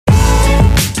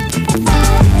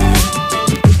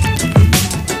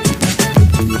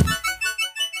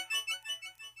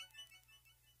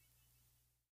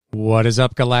What is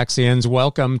up, Galaxians?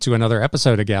 Welcome to another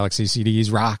episode of Galaxy CDs,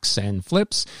 Rocks, and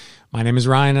Flips. My name is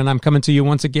Ryan, and I'm coming to you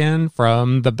once again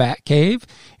from the Bat Cave.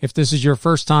 If this is your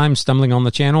first time stumbling on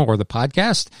the channel or the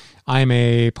podcast, I'm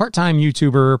a part-time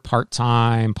YouTuber,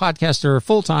 part-time podcaster,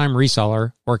 full-time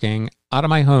reseller working out of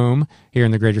my home here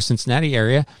in the greater Cincinnati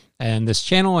area. And this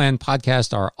channel and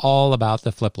podcast are all about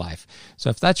the flip life.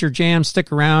 So if that's your jam,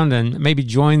 stick around and maybe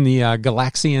join the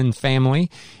Galaxian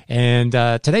family. And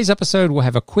today's episode will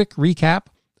have a quick recap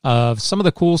of some of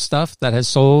the cool stuff that has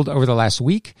sold over the last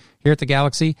week here at the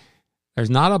Galaxy.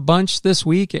 There's not a bunch this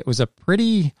week. It's a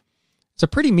pretty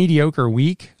mediocre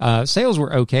week. Sales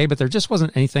were okay, but there just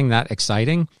wasn't anything that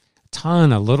exciting. A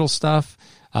ton of little stuff,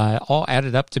 all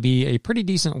added up to be a pretty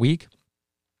decent week,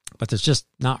 but there's just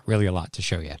not really a lot to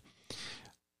show you.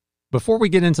 Before we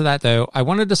get into that, though, I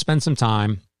wanted to spend some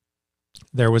time.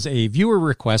 There was a viewer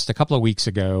request a couple of weeks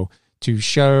ago to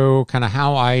show kind of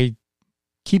how I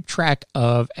keep track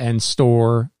of and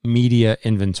store media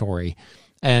inventory.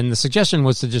 And the suggestion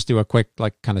was to just do a quick,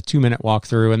 kind of 2-minute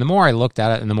walkthrough. And the more I looked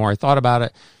at it and the more I thought about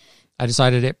it, I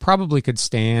decided it probably could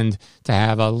stand to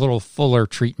have a little fuller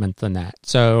treatment than that.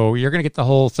 So you're going to get the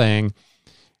whole thing.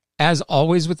 As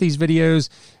always with these videos,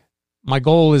 my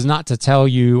goal is not to tell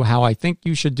you how I think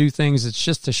you should do things. It's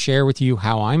just to share with you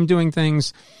how I'm doing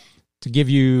things, to give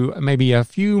you maybe a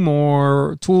few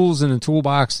more tools in the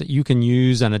toolbox that you can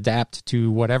use and adapt to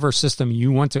whatever system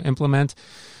you want to implement.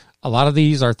 A lot of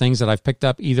these are things that I've picked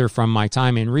up either from my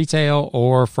time in retail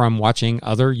or from watching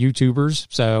other YouTubers.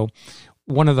 So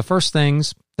one of the first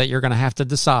things that you're going to have to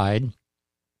decide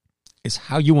is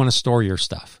how you want to store your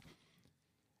stuff.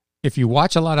 If you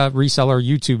watch a lot of reseller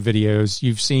YouTube videos,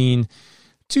 you've seen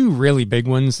two really big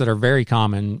ones that are very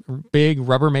common: big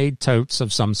Rubbermaid totes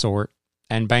of some sort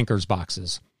and banker's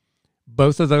boxes.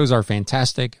 Both of those are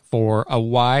fantastic for a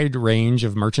wide range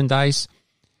of merchandise.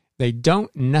 They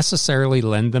don't necessarily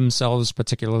lend themselves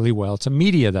particularly well to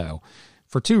media, though,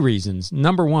 for two reasons.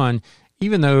 Number one,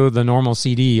 even though the normal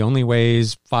CD only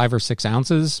weighs 5 or 6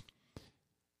 ounces,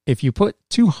 if you put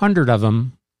 200 of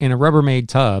them in a Rubbermaid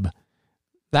tub,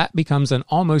 that becomes an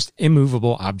almost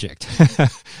immovable object.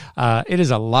 It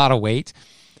is a lot of weight.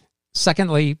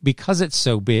 Secondly, because it's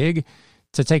so big,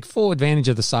 to take full advantage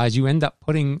of the size, you end up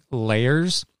putting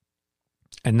layers,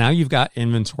 and now you've got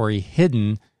inventory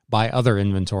hidden by other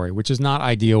inventory, which is not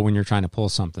ideal when you're trying to pull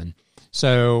something.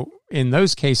 So in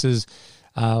those cases,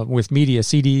 with media,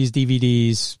 CDs,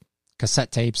 DVDs,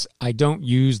 cassette tapes, I don't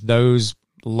use those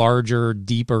larger,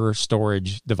 deeper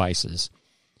storage devices.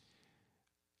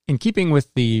 In keeping with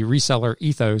the reseller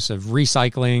ethos of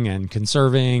recycling and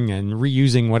conserving and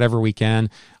reusing whatever we can,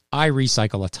 I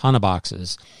recycle a ton of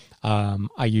boxes.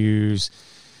 I use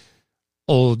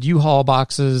old U-Haul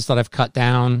boxes that I've cut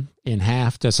down in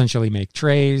half to essentially make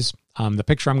trays. The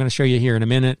picture I'm going to show you here in a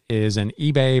minute is an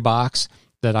eBay box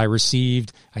that I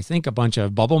received, I think, a bunch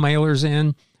of bubble mailers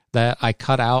in that I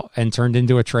cut out and turned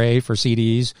into a tray for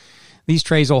CDs. These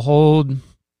trays will hold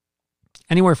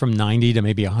anywhere from 90 to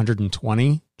maybe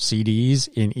 120 CDs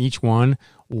in each one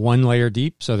layer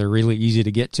deep, so they're really easy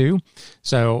to get to.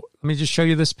 So let me just show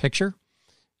you this picture.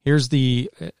 Here's the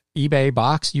eBay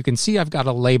box. You can see I've got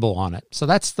a label on it. So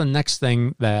that's the next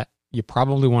thing that you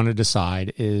probably want to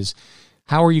decide is,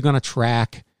 how are you going to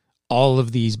track all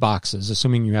of these boxes,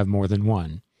 assuming you have more than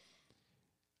one?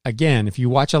 Again, if you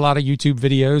watch a lot of YouTube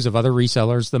videos of other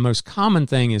resellers, the most common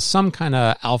thing is some kind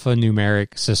of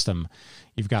alphanumeric system.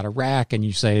 You've got a rack and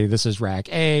you say this is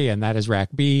rack A and that is rack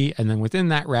B. And then within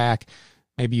that rack,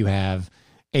 maybe you have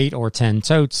 8 or 10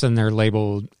 totes and they're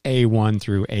labeled A1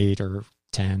 through 8 or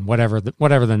 10, whatever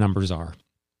the numbers are.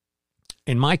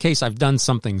 In my case, I've done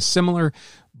something similar,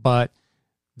 but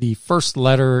the first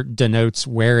letter denotes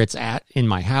where it's at in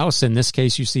my house. In this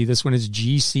case, you see this one is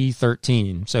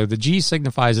GC13. So the G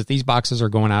signifies that these boxes are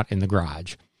going out in the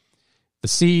garage. The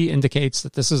C indicates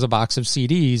that this is a box of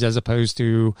CDs as opposed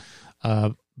to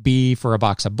B for a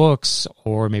box of books,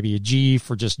 or maybe a G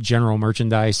for just general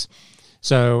merchandise.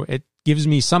 So it gives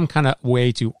me some kind of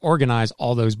way to organize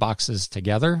all those boxes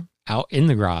together out in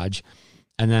the garage.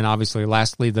 And then obviously,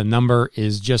 lastly, the number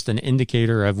is just an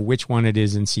indicator of which one it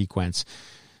is in sequence.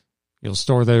 You'll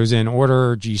store those in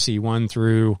order, GC1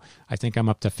 through, I think I'm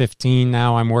up to 15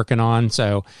 now I'm working on.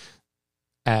 So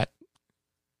at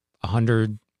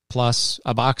 100 plus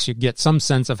a box, you get some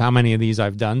sense of how many of these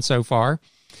I've done so far.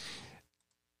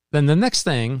 Then the next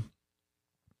thing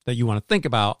that you want to think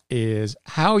about is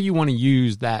how you want to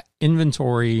use that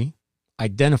inventory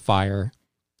identifier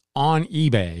on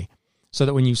eBay so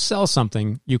that when you sell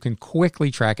something, you can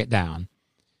quickly track it down.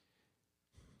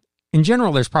 In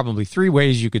general, there's probably 3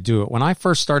 ways you could do it. When I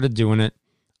first started doing it,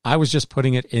 I was just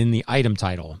putting it in the item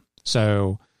title.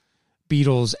 So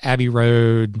Beatles, Abbey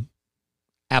Road,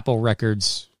 Apple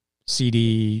Records,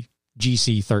 CD,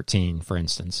 GC13, for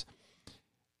instance.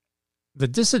 The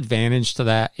disadvantage to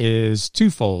that is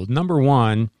twofold. Number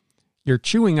one, you're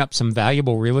chewing up some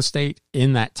valuable real estate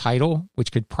in that title,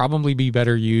 which could probably be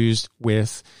better used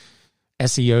with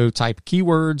SEO type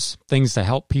keywords, things to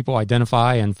help people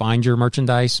identify and find your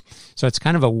merchandise. So it's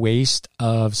kind of a waste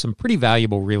of some pretty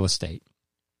valuable real estate.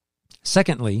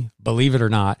 Secondly, believe it or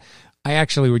not, I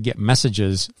actually would get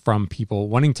messages from people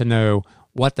wanting to know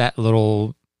what that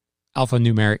little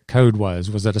alphanumeric code was.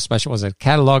 Was it a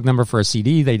catalog number for a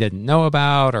CD they didn't know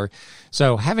about? Or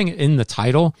so having it in the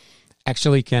title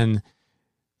actually can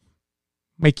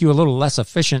make you a little less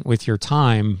efficient with your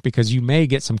time, because you may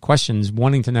get some questions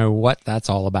wanting to know what that's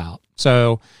all about.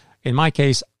 So in my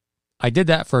case, I did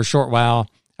that for a short while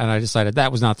and I decided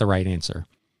that was not the right answer.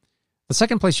 The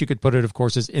second place you could put it, of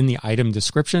course, is in the item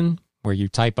description, where you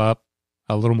type up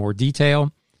a little more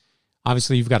detail.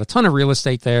 Obviously, you've got a ton of real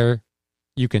estate there.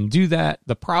 You can do that.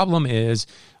 The problem is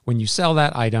when you sell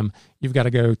that item, you've got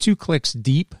to go 2 clicks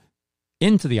deep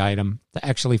into the item to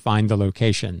actually find the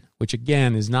location, which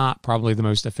again is not probably the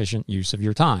most efficient use of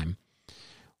your time.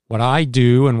 What I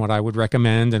do and what I would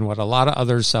recommend, and what a lot of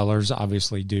other sellers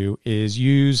obviously do, is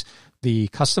use the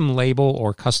custom label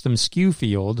or custom SKU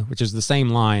field, which is the same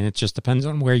line. It just depends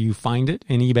on where you find it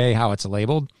in eBay, how it's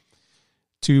labeled,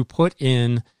 to put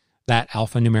in that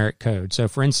alphanumeric code. So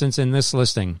for instance, in this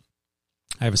listing,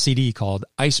 I have a CD called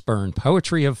Iceburn,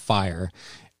 Poetry of Fire,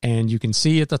 and you can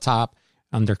see at the top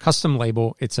under custom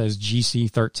label, it says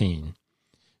GC13.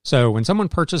 So when someone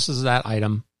purchases that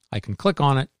item, I can click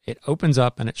on it, it opens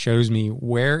up and it shows me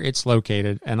where it's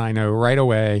located, and I know right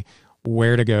away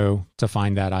where to go to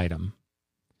find that item.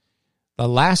 The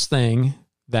last thing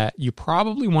that you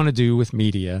probably want to do with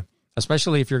media,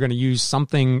 especially if you're going to use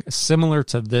something similar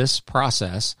to this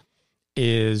process,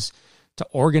 is to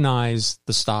organize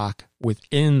the stock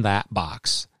within that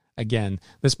box. Again,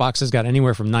 this box has got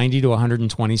anywhere from 90 to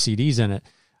 120 CDs in it.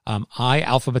 I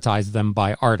alphabetized them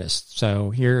by artist. So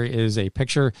here is a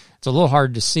picture. It's a little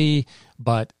hard to see,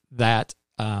 but that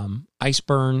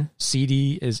Iceburn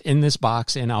CD is in this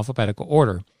box in alphabetical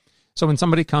order. So when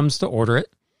somebody comes to order it,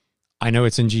 I know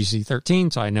it's in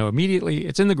GC13, so I know immediately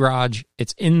it's in the garage,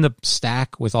 it's in the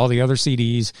stack with all the other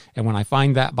CDs, and when I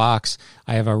find that box,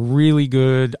 I have a really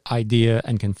good idea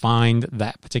and can find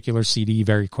that particular CD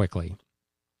very quickly.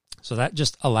 So that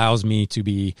just allows me to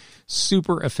be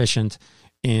super efficient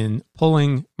in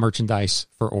pulling merchandise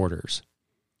for orders.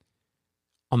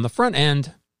 On the front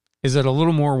end, is it a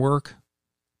little more work?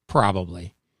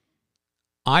 Probably.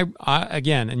 I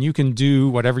again, and you can do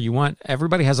whatever you want.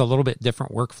 Everybody has a little bit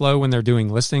different workflow when they're doing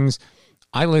listings.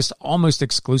 I list almost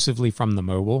exclusively from the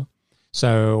mobile.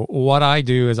 So what I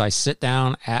do is I sit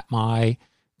down at my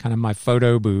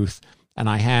photo booth, and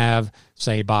I have,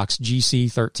 say, box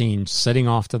GC13 sitting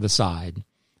off to the side.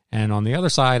 And on the other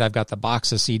side, I've got the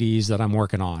box of CDs that I'm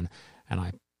working on. And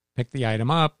I pick the item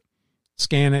up,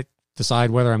 scan it, decide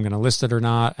whether I'm going to list it or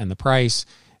not, and the price,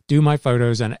 do my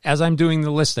photos. And as I'm doing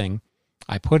the listing,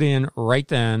 I put in right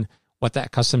then what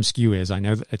that custom SKU is. I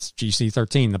know that it's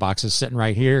GC13. The box is sitting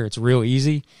right here. It's real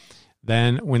easy.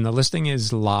 Then when the listing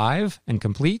is live and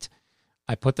complete,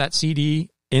 I put that CD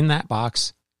in that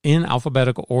box in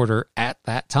alphabetical order at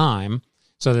that time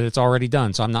so that it's already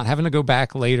done. So I'm not having to go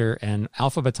back later and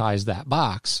alphabetize that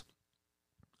box.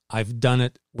 I've done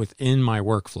it within my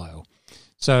workflow.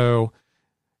 So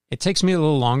it takes me a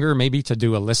little longer maybe to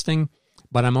do a listing,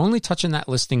 but I'm only touching that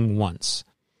listing once.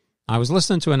 I was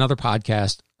listening to another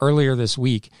podcast earlier this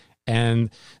week, and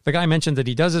the guy mentioned that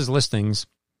he does his listings,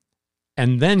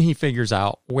 and then he figures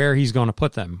out where he's going to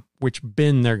put them, which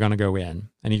bin they're going to go in.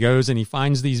 And he goes and he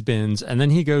finds these bins, and then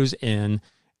he goes in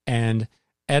and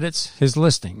edits his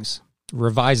listings,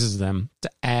 revises them to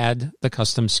add the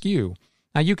custom SKU.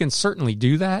 Now, you can certainly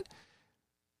do that.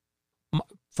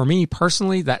 For me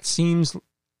personally, that seems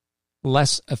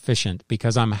less efficient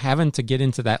because I'm having to get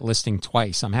into that listing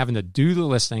twice. I'm having to do the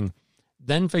listing,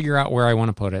 then figure out where I want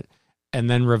to put it, and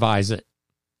then revise it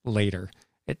later.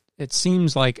 It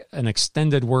seems like an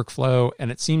extended workflow,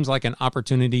 and it seems like an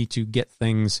opportunity to get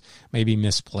things maybe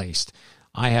misplaced.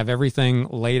 I have everything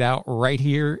laid out right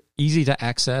here, easy to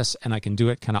access, and I can do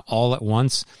it kind of all at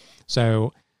once.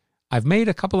 So I've made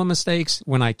a couple of mistakes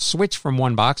when I switch from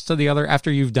one box to the other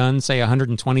after you've done, say,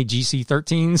 120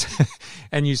 GC13s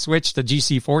and you switch to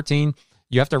GC14.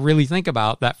 You have to really think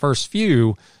about that first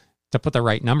few to put the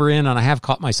right number in. And I have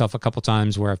caught myself a couple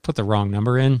times where I've put the wrong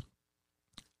number in.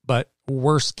 But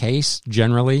worst case,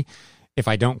 generally, if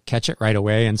I don't catch it right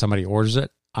away and somebody orders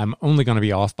it, I'm only going to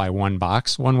be off by one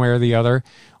box, one way or the other,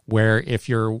 where if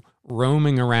you're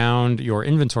roaming around your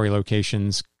inventory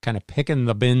locations, kind of picking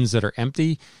the bins that are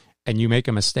empty, and you make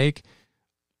a mistake,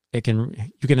 you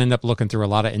can end up looking through a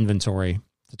lot of inventory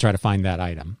to try to find that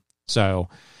item. So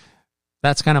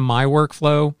that's kind of my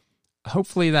workflow.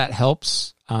 Hopefully that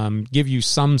helps give you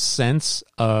some sense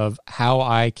of how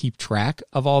I keep track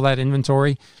of all that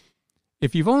inventory.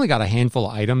 If you've only got a handful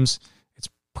of items, it's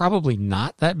probably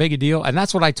not that big a deal. And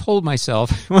that's what I told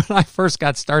myself when I first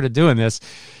got started doing this,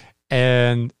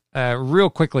 and real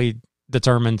quickly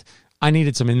determined I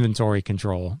needed some inventory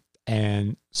control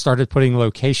and started putting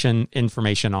location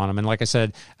information on them. And like I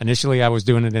said, initially I was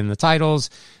doing it in the titles.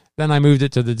 Then I moved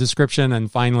it to the description,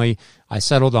 and finally I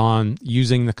settled on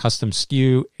using the custom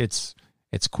SKU. It's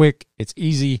quick, it's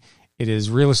easy, it is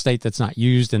real estate that's not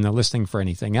used in the listing for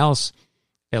anything else.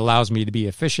 It allows me to be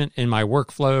efficient in my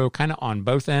workflow, kind of on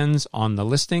both ends, on the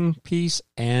listing piece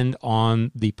and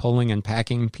on the pulling and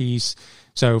packing piece.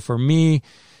 So for me,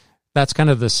 that's kind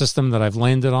of the system that I've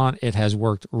landed on. It has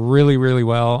worked really, really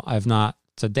well. I've not,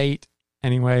 to date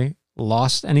anyway,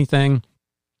 lost anything.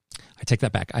 I take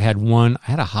that back. I had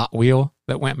a Hot Wheel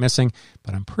that went missing,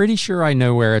 but I'm pretty sure I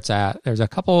know where it's at. There's a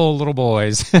couple little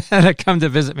boys that come to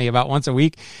visit me about once a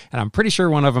week, and I'm pretty sure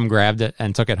one of them grabbed it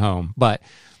and took it home. But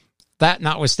that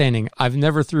notwithstanding, I've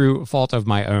never, through fault of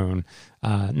my own,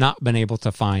 not been able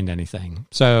to find anything.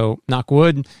 So knock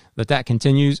wood that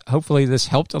continues. Hopefully this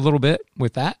helped a little bit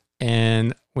with that.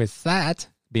 And with that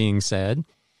being said,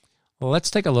 let's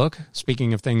take a look,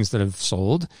 speaking of things that have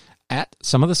sold, at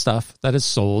some of the stuff that has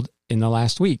sold in the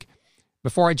last week.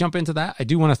 Before I jump into that, I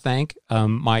do want to thank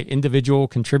my individual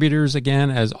contributors again,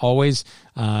 as always.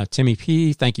 Timmy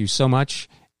P, thank you so much.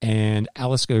 And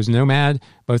Alice Goes Nomad,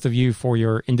 both of you, for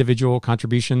your individual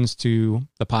contributions to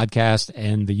the podcast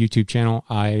and the YouTube channel.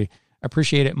 I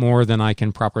appreciate it more than I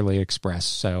can properly express.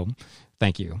 So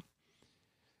thank you.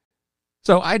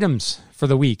 So items for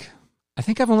the week. I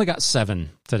think I've only got 7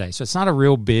 today, so it's not a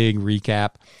real big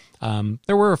recap.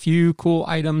 There were a few cool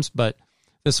items, but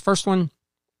this first one,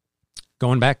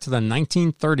 going back to the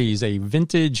 1930s, a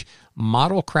vintage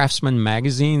Model Craftsman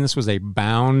magazine. This was a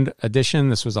bound edition.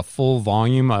 This was a full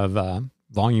volume of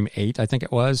volume 8, I think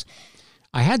it was.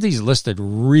 I had these listed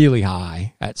really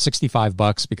high at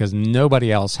 $65 because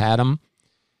nobody else had them.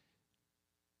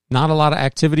 Not a lot of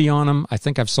activity on them. I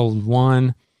think I've sold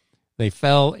one. They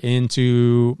fell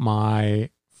into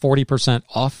my 40%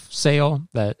 off sale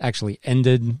that actually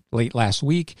ended late last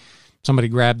week. Somebody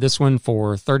grabbed this one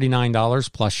for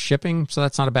 $39 plus shipping, so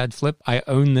that's not a bad flip. I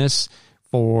own this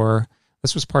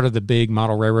this was part of the big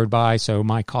Model Railroad buy, so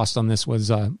my cost on this was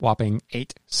a whopping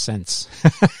 8 cents.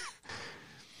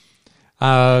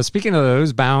 Speaking of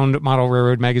those bound Model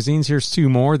Railroad magazines, here's 2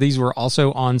 more. These were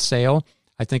also on sale.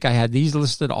 I think I had these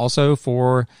listed also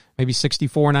for maybe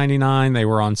 $64.99. They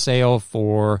were on sale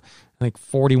for, I think,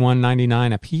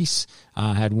 $41.99 a piece.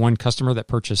 I had one customer that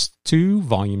purchased 2,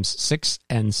 volumes 6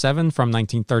 and 7 from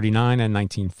 1939 and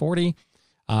 1940.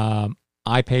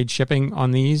 I paid shipping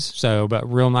on these,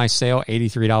 but real nice sale,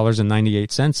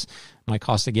 $83.98. My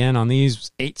cost again on these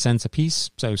was 8 cents a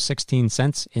piece, so 16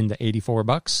 cents into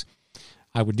 $84.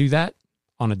 I would do that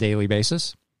on a daily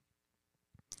basis.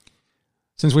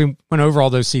 Since we went over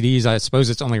all those CDs, I suppose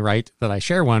it's only right that I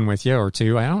share one with you, or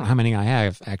 2. I don't know how many I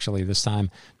have actually this time.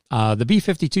 The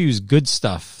B-52's Good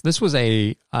Stuff. This was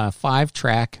a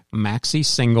 5-track maxi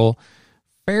single,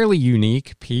 fairly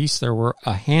unique piece. There were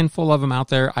a handful of them out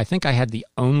there. I think I had the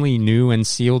only new and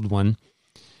sealed one.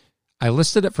 I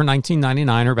listed it for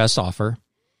 $19.99 or best offer.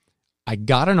 I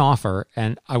got an offer,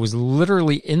 and I was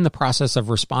literally in the process of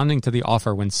responding to the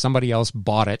offer when somebody else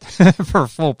bought it for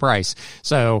full price.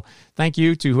 So thank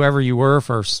you to whoever you were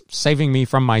for saving me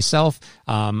from myself.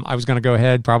 I was going to go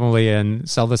ahead probably and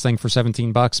sell this thing for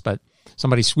 $17, but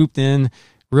somebody swooped in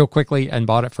real quickly and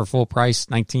bought it for full price,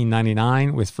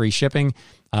 $19.99 with free shipping.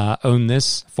 Own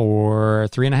this for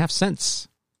 3.5 cents.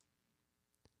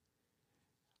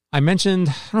 I mentioned,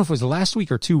 I don't know if it was last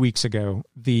week or 2 weeks ago,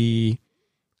 the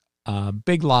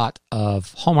big lot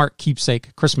of Hallmark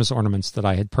keepsake Christmas ornaments that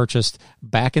I had purchased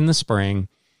back in the spring.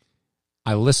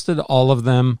 I listed all of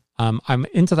them. I'm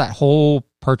into that whole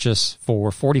purchase for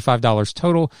 $45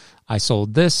 total. I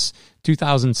sold this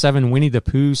 2007 Winnie the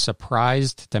Pooh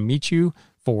Surprised to Meet You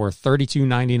for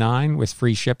 $32.99 with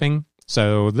free shipping.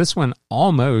 So this one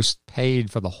almost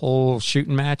paid for the whole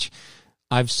shooting match.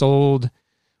 I've sold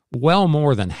well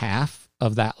more than half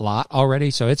of that lot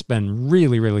already, so it's been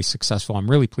really, really successful. I'm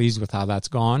really pleased with how that's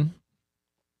gone.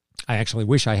 I actually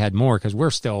wish I had more because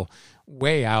we're still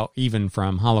way out even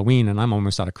from Halloween, and I'm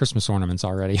almost out of Christmas ornaments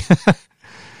already.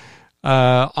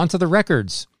 Onto the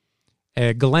records.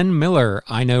 Glenn Miller,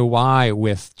 I Know Why,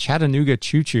 with Chattanooga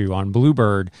Choo Choo on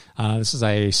Bluebird. This is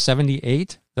a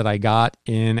 78 that I got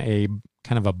in a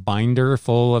kind of a binder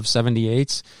full of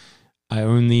 78s. I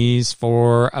own these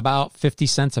for about 50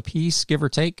 cents a piece, give or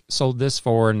take. Sold this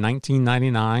for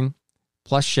 $19.99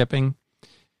 plus shipping.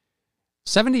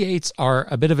 78s are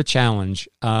a bit of a challenge.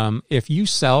 If you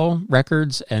sell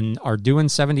records and are doing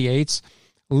 78s,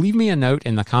 leave me a note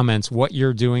in the comments what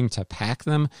you're doing to pack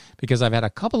them, because I've had a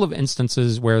couple of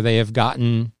instances where they have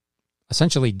gotten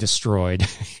essentially destroyed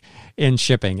in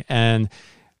shipping. And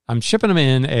I'm shipping them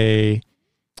in a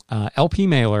LP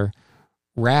mailer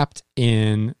wrapped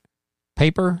in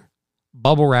paper,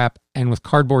 bubble wrap, and with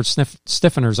cardboard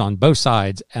stiffeners on both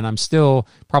sides. And I'm still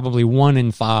probably 1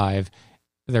 in 5.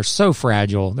 They're so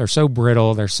fragile. They're so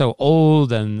brittle. They're so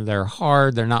old and they're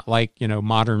hard. They're not like,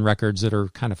 modern records that are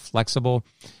kind of flexible.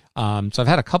 So I've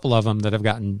had a couple of them that have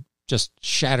gotten just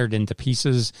shattered into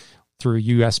pieces through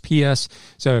USPS.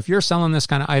 So if you're selling this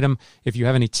kind of item, if you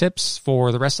have any tips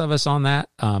for the rest of us on that,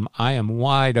 I am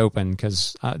wide open,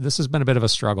 because this has been a bit of a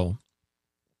struggle.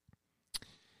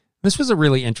 This was a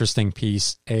really interesting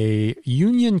piece, a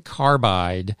Union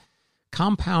Carbide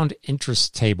compound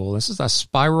interest table. This is a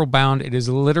spiral bound. It is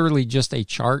literally just a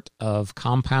chart of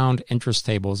compound interest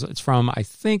tables. It's from, I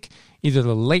think, either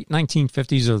the late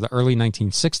 1950s or the early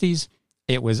 1960s.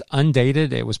 It was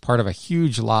undated. It was part of a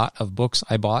huge lot of books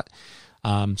I bought.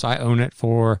 So I own it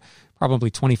for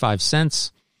probably 25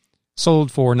 cents.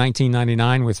 Sold for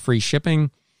 $19.99 with free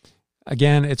shipping.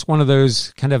 Again, it's one of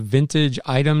those kind of vintage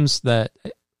items that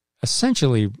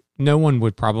essentially no one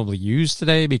would probably use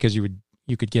today, because you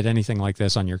could get anything like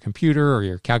this on your computer or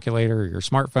your calculator or your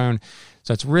smartphone.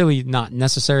 So it's really not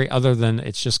necessary, other than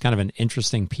it's just kind of an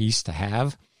interesting piece to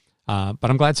have. But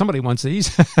I'm glad somebody wants these.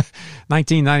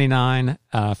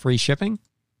 $19.99 free shipping.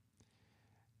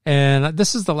 And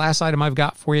this is the last item I've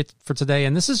got for you for today.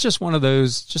 And this is just one of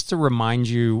those, just to remind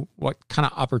you what kind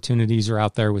of opportunities are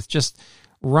out there with just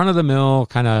run-of-the-mill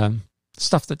kind of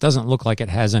stuff that doesn't look like it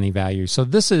has any value. So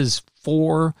this is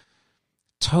 4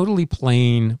 totally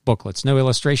plain booklets, no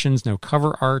illustrations, no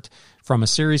cover art, from a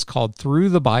series called Through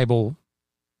the Bible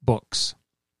Books.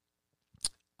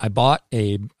 I bought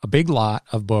a big lot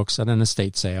of books at an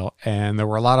estate sale, and there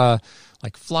were a lot of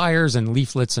like flyers and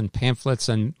leaflets and pamphlets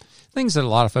and things that a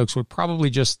lot of folks would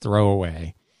probably just throw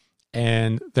away.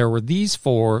 And there were these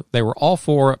 4. They were all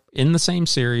 4 in the same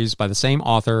series by the same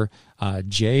author,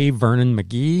 J. Vernon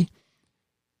McGee.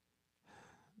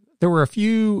 There were a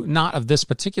few, not of this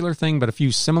particular thing, but a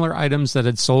few similar items that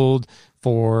had sold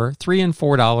for $3 and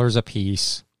 $4 a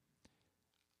piece.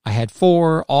 I had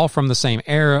 4, all from the same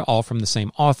era, all from the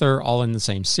same author, all in the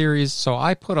same series. So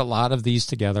I put a lot of these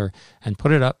together and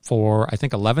put it up for, I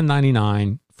think,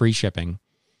 $11.99 free shipping.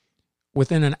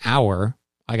 Within an hour,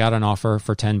 I got an offer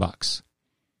for $10.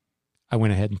 I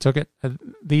went ahead and took it.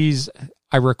 These,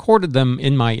 I recorded them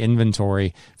in my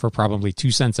inventory for probably 2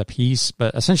 cents a piece,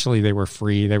 but essentially they were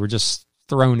free. They were just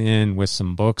thrown in with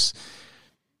some books.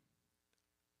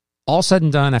 All said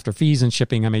and done, after fees and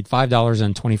shipping, I made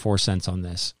 $5.24 on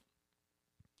this.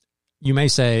 You may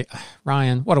say,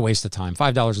 Ryan, what a waste of time,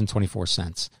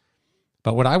 $5.24.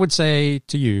 But what I would say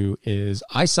to you is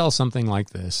I sell something like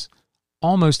this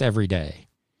almost every day.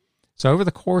 So over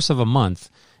the course of a month,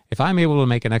 if I'm able to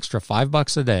make an extra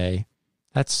 $5 a day,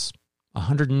 that's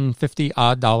 $150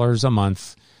 odd a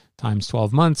month times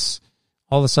 12 months.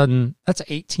 All of a sudden, that's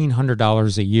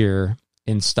 $1,800 a year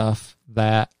in stuff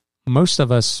that most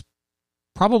of us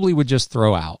probably would just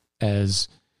throw out as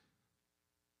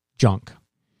junk.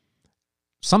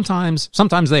 Sometimes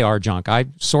they are junk. I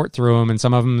sort through them, and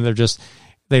some of them,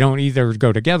 they don't either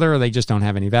go together or they just don't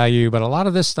have any value. But a lot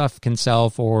of this stuff can sell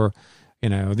for,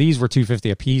 these were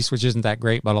 $2.50 a piece, which isn't that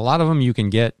great, but a lot of them you can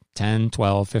get $10,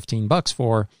 $12, $15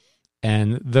 for,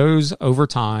 and those over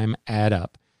time add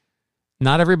up.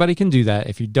 Not everybody can do that.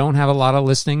 If you don't have a lot of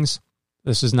listings,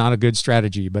 this is not a good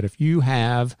strategy. But if you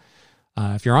have,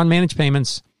 if you're on managed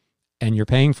payments and you're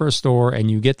paying for a store and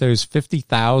you get those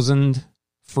 50,000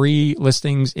 free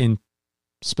listings in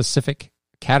specific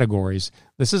categories,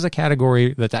 this is a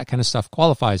category that kind of stuff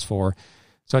qualifies for.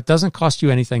 So it doesn't cost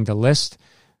you anything to list.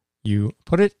 You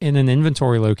put it in an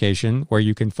inventory location where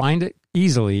you can find it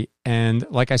easily. And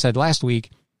like I said last week,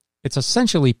 it's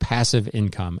essentially passive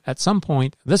income. At some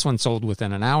point, this one sold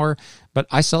within an hour, but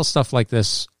I sell stuff like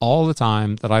this all the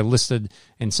time that I listed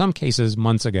in some cases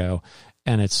months ago,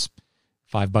 and it's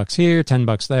 $5 here,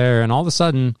 $10 there, and all of a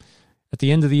sudden, at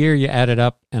the end of the year, you add it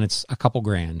up, and it's a couple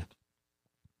grand.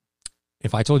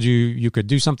 If I told you you could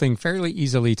do something fairly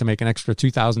easily to make an extra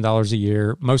 $2,000 a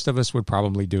year, most of us would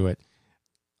probably do it.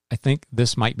 I think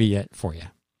this might be it for you.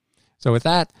 So with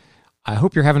that, I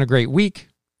hope you're having a great week.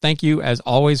 Thank you, as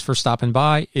always, for stopping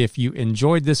by. If you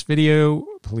enjoyed this video,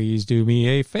 please do me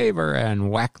a favor and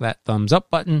whack that thumbs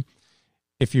up button.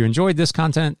 If you enjoyed this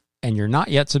content and you're not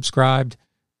yet subscribed,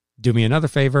 do me another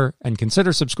favor and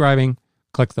consider subscribing.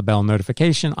 Click the bell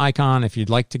notification icon if you'd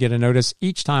like to get a notice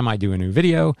each time I do a new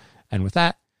video. And with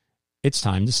that, it's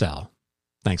time to sell.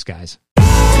 Thanks, guys.